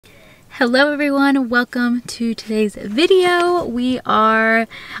Hello everyone, welcome to today's video. We are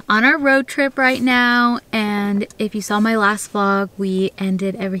on our road trip right now, and if you saw my last vlog, we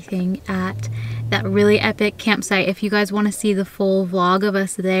ended everything at that really epic campsite. If you guys want to see the full vlog of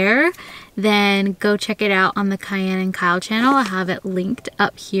us there, then go check it out on the Kian and Kyle channel. I have it linked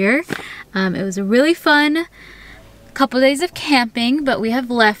up here. It was a really fun couple days of camping, but we have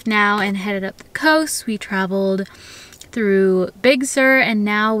left now and headed up the coast. We traveled through Big Sur, and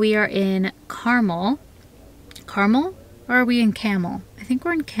now we are in Carmel. Carmel? Or are we in Camel? I think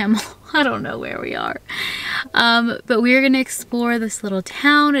we're in Camel. I don't know where we are. But we are going to explore this little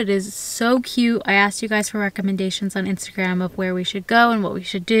town. It is so cute. I asked you guys for recommendations on Instagram of where we should go and what we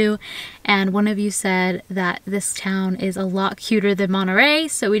should do. And one of you said that this town is a lot cuter than Monterey.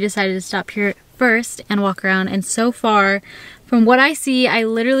 So we decided to stop here first and walk around. And so far, from what I see, I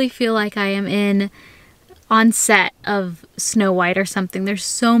literally feel like I am on set of Snow White or something. There's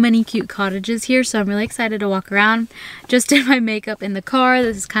so many cute cottages here, so I'm really excited to walk around. Just did my makeup in the car.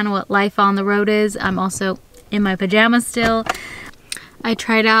 This is kind of what life on the road is. I'm also in my pajamas still. I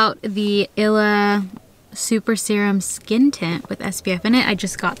tried out the Illa Super Serum Skin Tint with SPF in it. I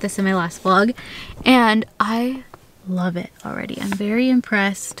just got this in my last vlog, and I love it already. I'm very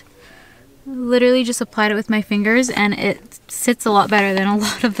impressed. Literally just applied it with my fingers, and it sits a lot better than a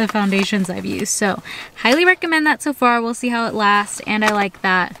lot of the foundations I've used. So highly recommend that so far. We'll see how it lasts, and I like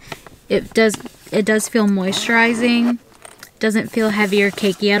that it does feel moisturizing. Doesn't feel heavy or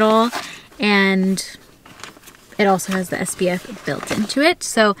cakey at all, and it also has the SPF built into it.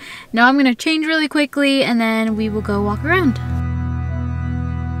 So now I'm gonna change really quickly, and then we will go walk around.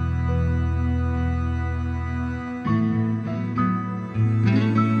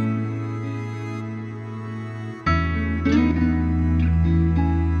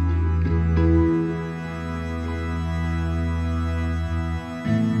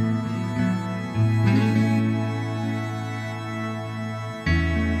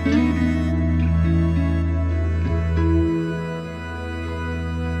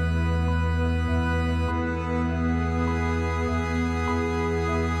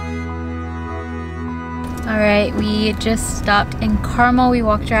 Alright, we just stopped in Carmel. We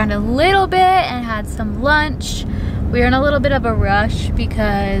walked around a little bit and had some lunch. We're in a little bit of a rush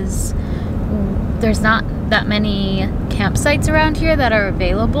because there's not that many campsites around here that are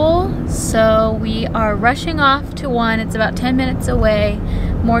available. So we are rushing off to one. It's about 10 minutes away,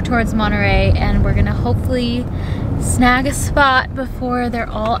 more towards Monterey, and we're gonna hopefully snag a spot before they're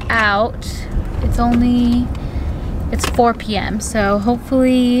all out. It's 4 p.m. so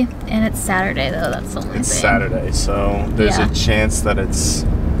hopefully, and it's Saturday though, that's the only thing. It's Saturday, so there's a chance that it's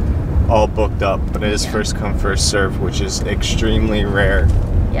all booked up, but it is first come, first serve, which is extremely rare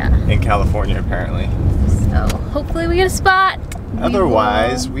in California apparently. So hopefully we get a spot.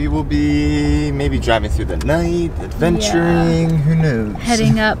 Otherwise, we will be maybe driving through the night, adventuring, who knows.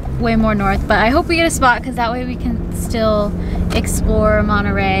 Heading up way more north, but I hope we get a spot because that way we can still explore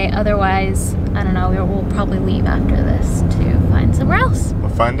Monterey. Otherwise, I don't know, we'll probably leave after this to find somewhere else. We'll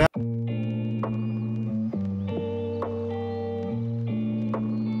find out.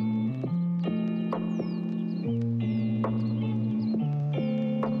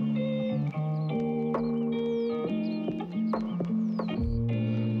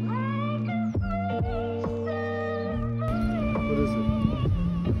 What is it?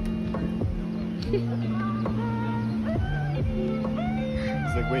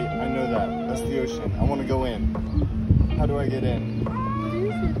 It's like, wait, I know that. That's the ocean. I want to go in. How do I get in? What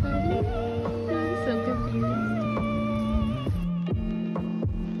is it, buddy? I'm so confused.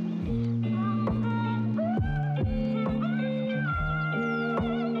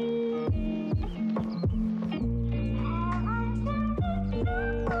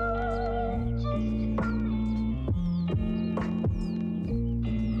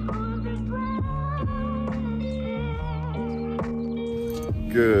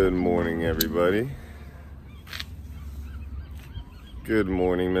 Good morning, everybody. Good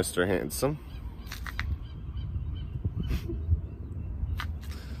morning, Mr. Handsome.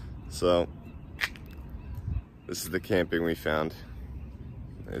 So, this is the camping we found.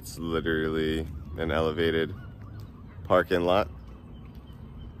 It's literally an elevated parking lot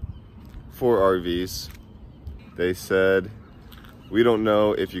for RVs. They said, we don't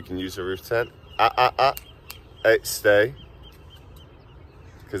know if you can use a roof tent. Hey, stay.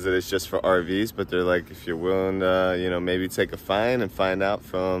 Because it is just for RVs, but they're like, if you're willing to, you know, maybe take a fine and find out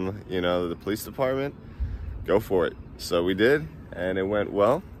from, you know, the police department, go for it. So we did, and it went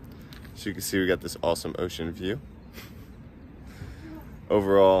well. So you can see we got this awesome ocean view.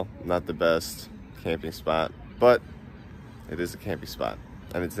 Overall, not the best camping spot, but it is a camping spot.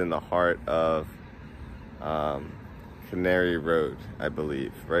 and it's in the heart of Cannery Road, I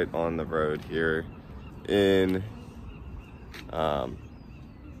believe, right on the road here in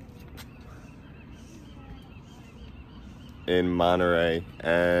Monterey.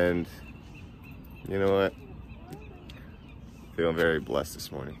 And you know what? Feeling very blessed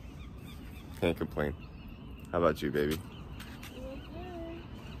this morning. Can't complain. How about you, baby?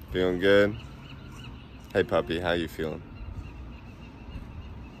 Feeling good? Hey, puppy, how you feeling?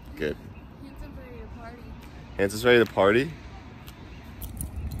 Good. Hanson's ready to party. Hanson's ready to party?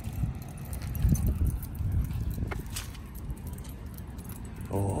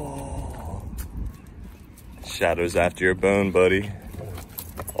 Oh. Shadows after your bone, buddy.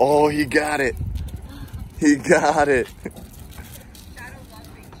 Oh, he got it. He got it. Shadow loves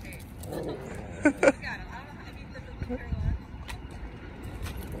being chased. He got him. I don't know if he said this before.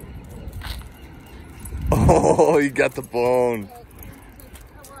 Oh, he got the bone.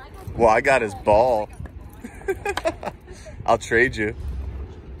 Well, I got his ball. I'll trade you.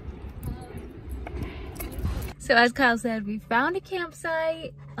 So as Kyle said, we found a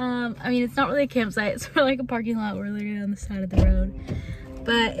campsite. I mean, it's not really a campsite. It's more like a parking lot. We're literally on the side of the road.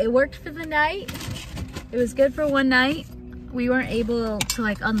 But it worked for the night. It was good for one night. We weren't able to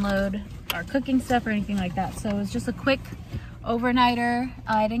like unload our cooking stuff or anything like that. So it was just a quick overnighter.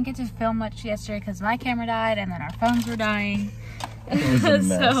 I didn't get to film much yesterday because my camera died and then our phones were dying. It was a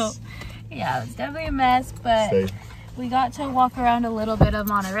mess. So yeah, it was definitely a mess, but Safe. we got to walk around a little bit of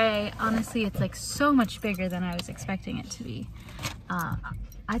Monterey. Honestly, it's like so much bigger than I was expecting it to be.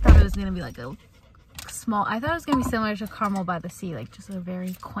 I thought it was gonna be like a small, I thought it was gonna be similar to Carmel by the Sea, like just a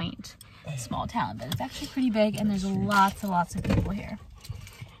very quaint small town, but it's actually pretty big and there's lots and lots of people here.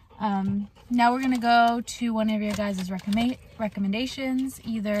 Now we're gonna go to one of your guys' recommendations,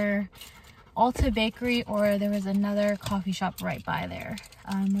 either Alta Bakery or there was another coffee shop right by there.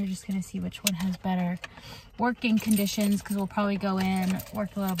 We're just gonna see which one has better working conditions because we'll probably go in,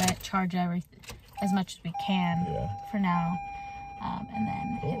 work a little bit, charge as much as we can for now, and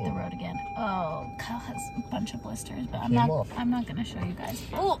then hit the road again. Oh, Kyle has a bunch of blisters, but I'm not gonna show you guys.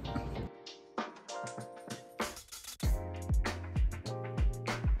 Oh.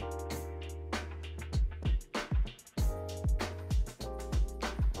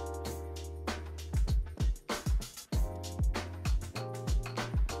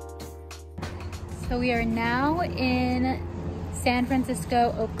 So we are now in San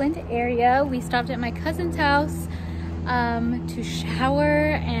Francisco, Oakland area. We stopped at my cousin's house to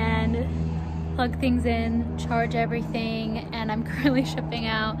shower and plug things in, charge everything, and I'm currently shipping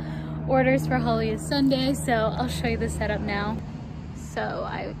out orders for Holiest Sunday, so I'll show you the setup now. So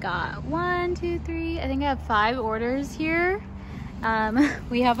I got 1, 2, 3, I think I have 5 orders here.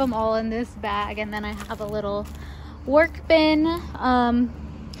 We have them all in this bag, and then I have a little work bin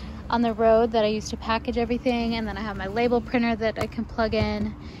on the road that I use to package everything, and then I have my label printer that I can plug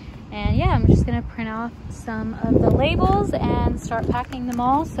in. And yeah, I'm just gonna print off some of the labels and start packing them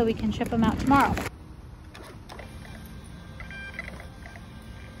all so we can ship them out tomorrow.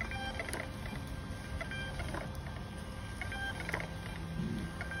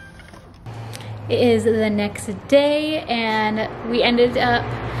 It is the next day and we ended up,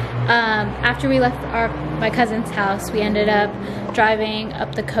 after we left my cousin's house, we ended up driving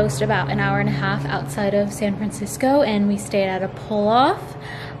up the coast about an hour and a half outside of San Francisco, and we stayed at a pull-off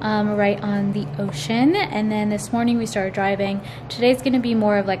right on the ocean. And then this morning we started driving. Today's gonna be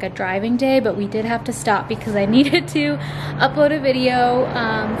more of like a driving day, but we did have to stop because I needed to upload a video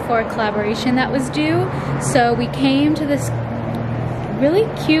for a collaboration that was due. So we came to this really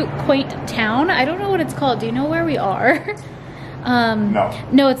cute, quaint town. I don't know what it's called. Do you know where we are?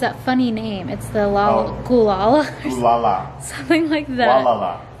 No, it's that funny name. It's the Gualala. Gualala. Something like that.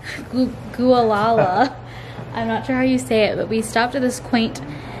 Gualala. Gualala. I'm not sure how you say it, but we stopped at this quaint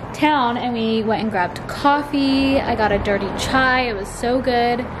town and we went and grabbed coffee. I got a dirty chai. It was so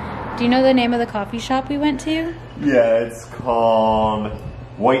good. Do you know the name of the coffee shop we went to? Yeah, it's called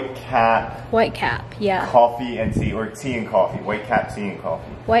White Cap. White Cap, yeah. Coffee and tea, or tea and coffee. White Cap tea and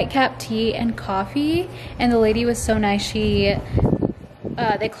coffee. White Cap tea and coffee. And the lady was so nice. She,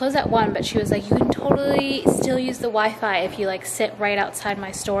 they close at 1, but she was like, you can totally still use the Wi-Fi if you like sit right outside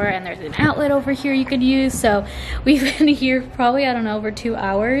my store, and there's an outlet over here you can use. So we've been here probably, I don't know, over 2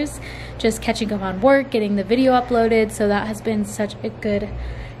 hours, just catching up on work, getting the video uploaded. So that has been such a good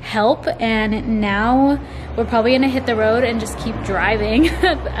help, and now we're probably gonna hit the road and just keep driving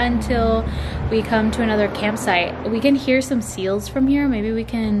until we come to another campsite. We can hear some seals from here. Maybe we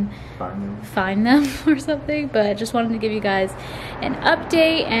can find them or something, but just wanted to give you guys an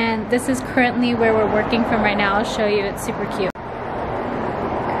update. And this is currently where we're working from right now. I'll show you. It's super cute.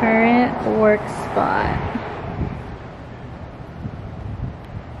 current work spot.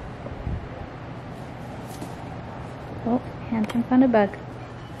 Oh, Hampton found a bug.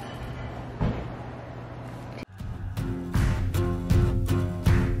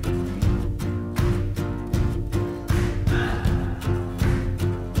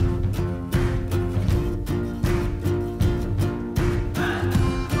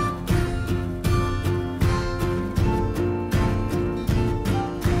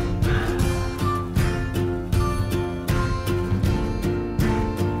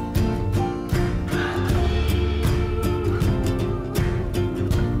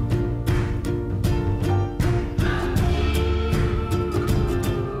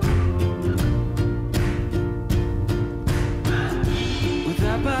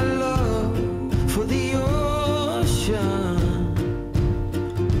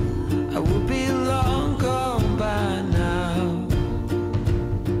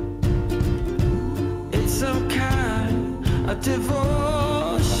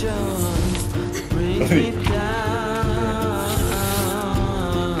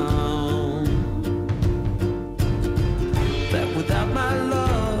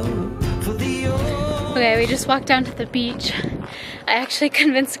 Okay, we just walked down to the beach. I actually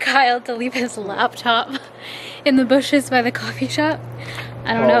convinced Kyle to leave his laptop in the bushes by the coffee shop.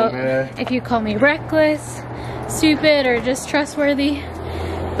 I don't know if you call me reckless, stupid, or just trustworthy,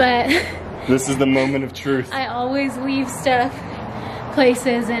 but this is the moment of truth. I always leave stuff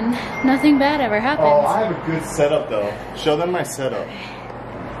places and nothing bad ever happens. Oh, I have a good setup though. Show them my setup.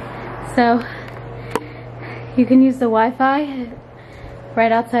 So, you can use the Wi-Fi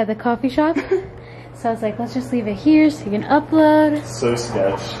right outside the coffee shop. So I was like, let's just leave it here so you can upload. So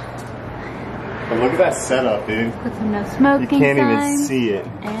sketch. But look at that setup, dude. Put some no smoking You can't signs, even see it.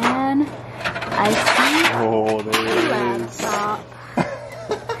 And I see oh, there the it is.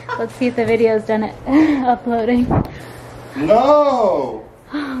 laptop. Let's see if the video's done it uploading. No!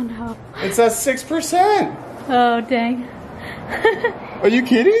 Oh no. It's at 6%. Oh dang. Are you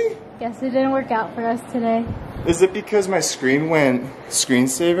kidding? Guess it didn't work out for us today. Is it because my screen went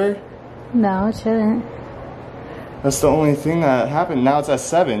screensaver? No, it shouldn't. That's the only thing that happened. Now it's at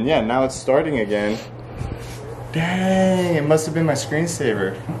 7. Yeah, now it's starting again. Dang, it must have been my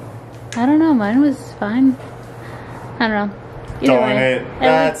screensaver. I don't know, mine was fine. I don't know. Either Darn way, it.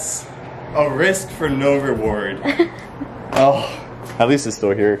 That's a risk for no reward. Oh, at least it's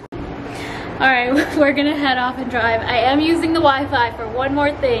still here. Alright, we're gonna head off and drive. I am using the Wi-Fi for one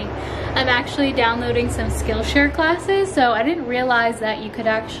more thing. I'm actually downloading some Skillshare classes, so I didn't realize that you could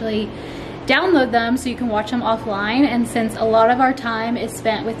actually download them so you can watch them offline, and since a lot of our time is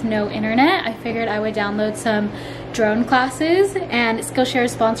spent with no internet, I figured I would download some drone classes, and Skillshare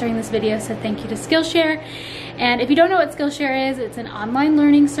is sponsoring this video, so thank you to Skillshare. And if you don't know what Skillshare is, it's an online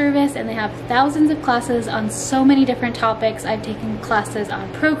learning service, and they have thousands of classes on so many different topics. I've taken classes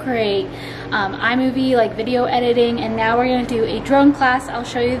on Procreate, iMovie, like video editing, and now we're gonna do a drone class. I'll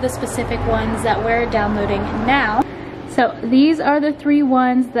show you the specific ones that we're downloading now. So these are the 3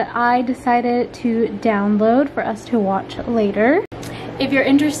 ones that I decided to download for us to watch later. If you're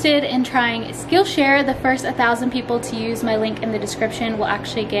interested in trying Skillshare, the first 1,000 people to use my link in the description will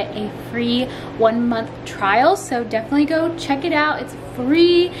actually get a free 1-month trial. So definitely go check it out. It's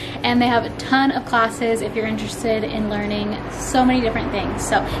free and they have a ton of classes if you're interested in learning so many different things.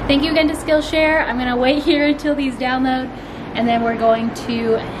 So thank you again to Skillshare. I'm gonna wait here until these download and then we're going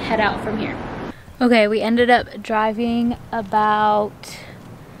to head out from here. Okay, we ended up driving about,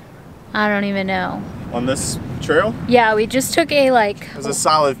 I don't even know. On this trail? Yeah, we just took a It was a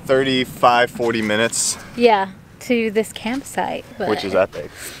solid 35-40 minutes. Yeah, to this campsite. But, which is epic.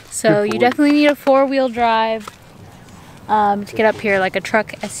 So you definitely need a 4-wheel drive to get up here, like a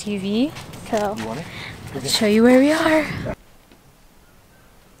truck SUV. So let's show you where we are.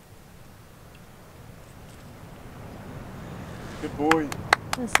 Good boy.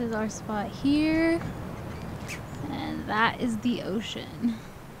 This is our spot here, and that is the ocean.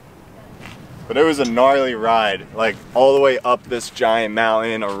 But it was a gnarly ride, like all the way up this giant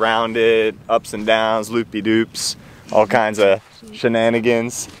mountain, around it, ups and downs, loopy-doops, all kinds of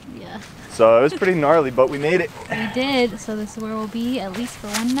shenanigans. Yeah. So it was pretty gnarly, but we made it. We did, so this is where we'll be at least for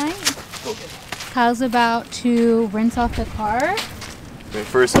one night. Kyle's about to rinse off the car. Okay,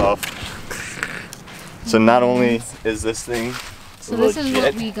 first off, so not only is this thing so this is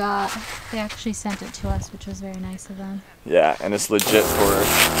what we got. They actually sent it to us, which was very nice of them. Yeah, and it's legit for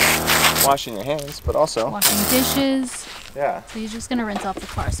washing your hands, but also washing dishes. Yeah. So he's just gonna rinse off the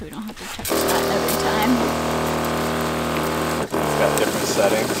car so we don't have to check that every time. It's got different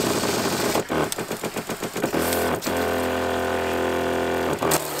settings.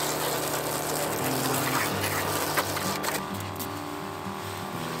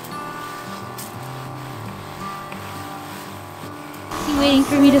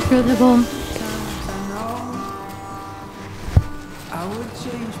 waiting for me to throw the ball. I would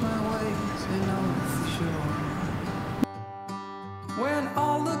change my ways, I know for sure. When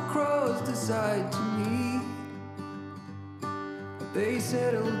all the crows decide to meet, they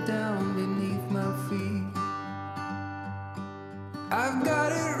settle down beneath my feet. I've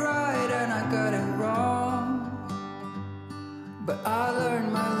got it right and I got it wrong, but I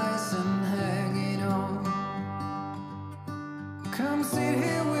learned my lesson hanging on. Come sit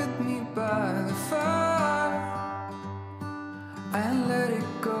here with me by the fire and let it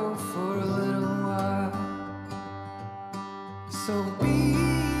go for a little while. So be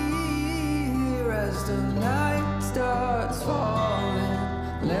here as the night starts falling.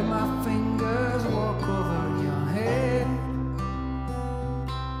 Let my fingers walk over your head.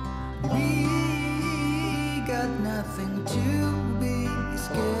 We got nothing to be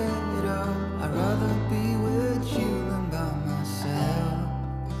scared of. I'd rather be with you than by myself.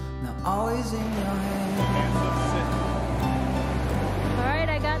 Now always in your hand. Alright,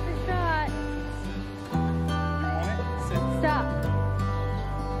 I got the shot. Stop.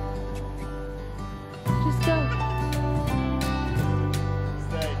 Just go.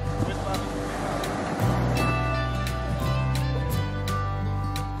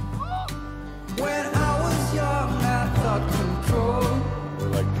 When I was young, I thought control Or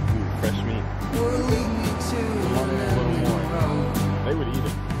like fresh meat. would lead me to an ending road. They would eat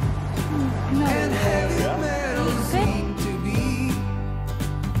it. No. And heavy Yeah. metal seemed to be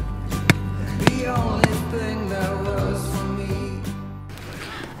the only thing that was for me.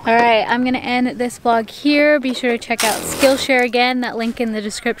 Alright, I'm going to end this vlog here. Be sure to check out Skillshare again, that link in the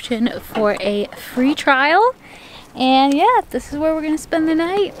description for a free trial. And yeah, this is where we're going to spend the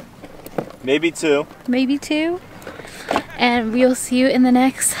night. Maybe two. Maybe two. And we'll see you in the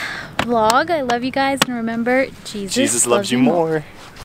next vlog. I love you guys, and remember, Jesus Jesus loves you more.